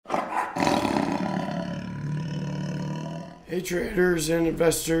Hey traders and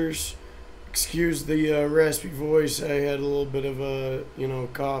investors, excuse the raspy voice. I had a little bit of a,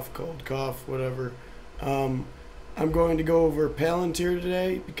 cough, cold cough, whatever. I'm going to go over Palantir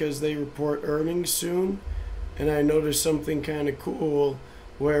today because they report earnings soon, and I noticed something kind of cool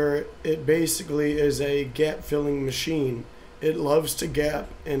where it basically is a gap filling machine. It loves to gap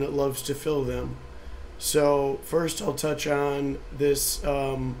and it loves to fill them. So first I'll touch on this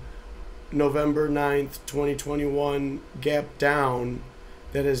November 9th, 2021 gap down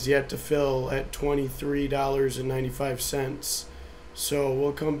that is yet to fill at $23.95. So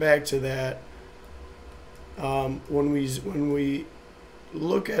we'll come back to that. When we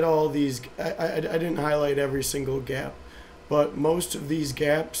look at all these, I didn't highlight every single gap, but most of these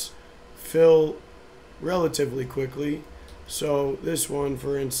gaps fill relatively quickly. So this one,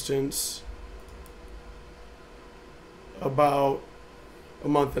 for instance, about a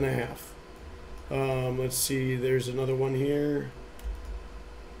month and a half. Let's see, there's another one here,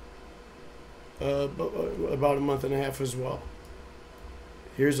 about a month and a half as well.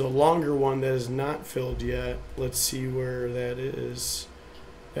 Here's a longer one that is not filled yet. Let's see where that is.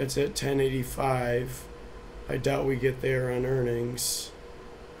 That's at 1085. I doubt we get there on earnings.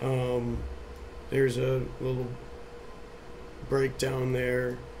 There's a little breakdown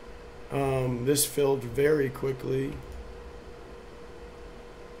there. This filled very quickly.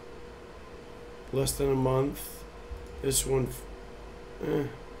 Less than a month. This one, I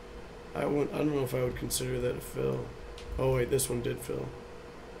don't know if I would consider that a fill. Oh wait, this one did fill.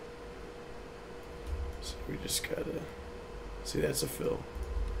 So we just gotta see, that's a fill.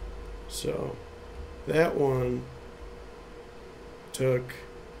 So that one took,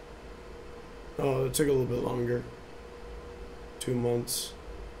 it took a little bit longer. 2 months,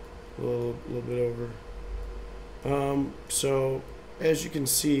 a little bit over. So as you can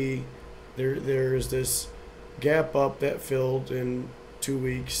see, there's this gap up that filled in 2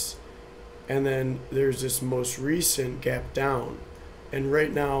 weeks, and then there's this most recent gap down. And right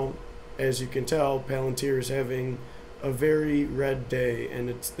now, as you can tell, Palantir is having a very red day,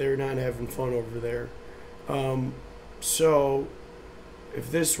 and they're not having fun over there. So if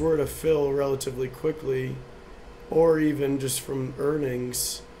this were to fill relatively quickly, or even just from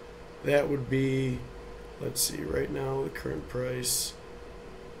earnings, that would be, let's see, right now the current price,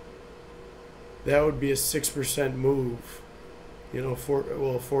 that would be a 6% move,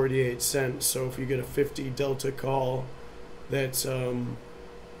 48 cents. So if you get a 50 delta call, that's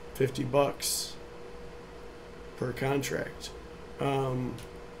 $50 per contract. What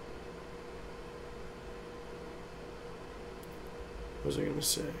was I gonna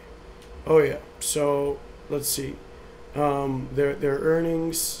say? Oh yeah, so let's see. Their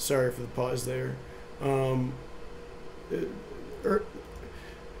earnings, sorry for the pause there.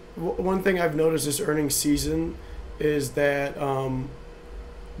 One thing I've noticed this earnings season is that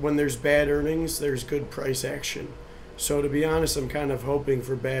when there's bad earnings, there's good price action. So to be honest, I'm kind of hoping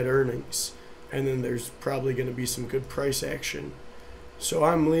for bad earnings, and then there's probably going to be some good price action. So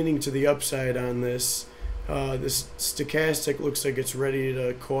I'm leaning to the upside on this. This stochastic looks like it's ready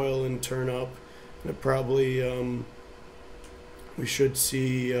to coil and turn up, and it probably we should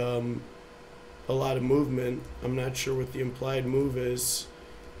see a lot of movement. I'm not sure what the implied move is.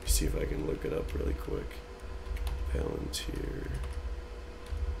 See if I can look it up really quick. Palantir.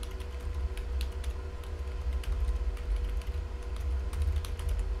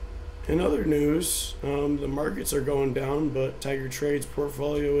 In other news, the markets are going down, but Tiger Trade's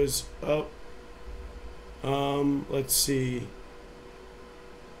portfolio is up. Let's see.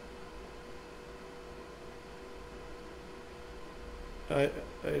 I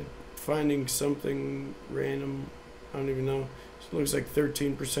finding something random. I don't even know. It looks like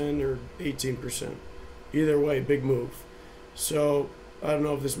 13% or 18%. Either way, big move. So I don't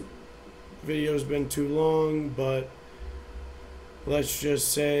know if this video's been too long, but let's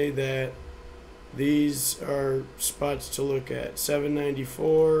just say that these are spots to look at.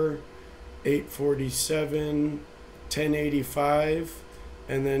 794, 847, 1085,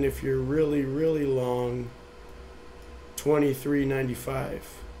 and then if you're really long, 23.95.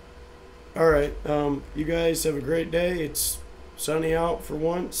 All right, you guys have a great day. It's sunny out for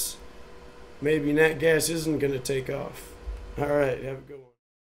once. Maybe nat gas isn't going to take off. All right, have a good one.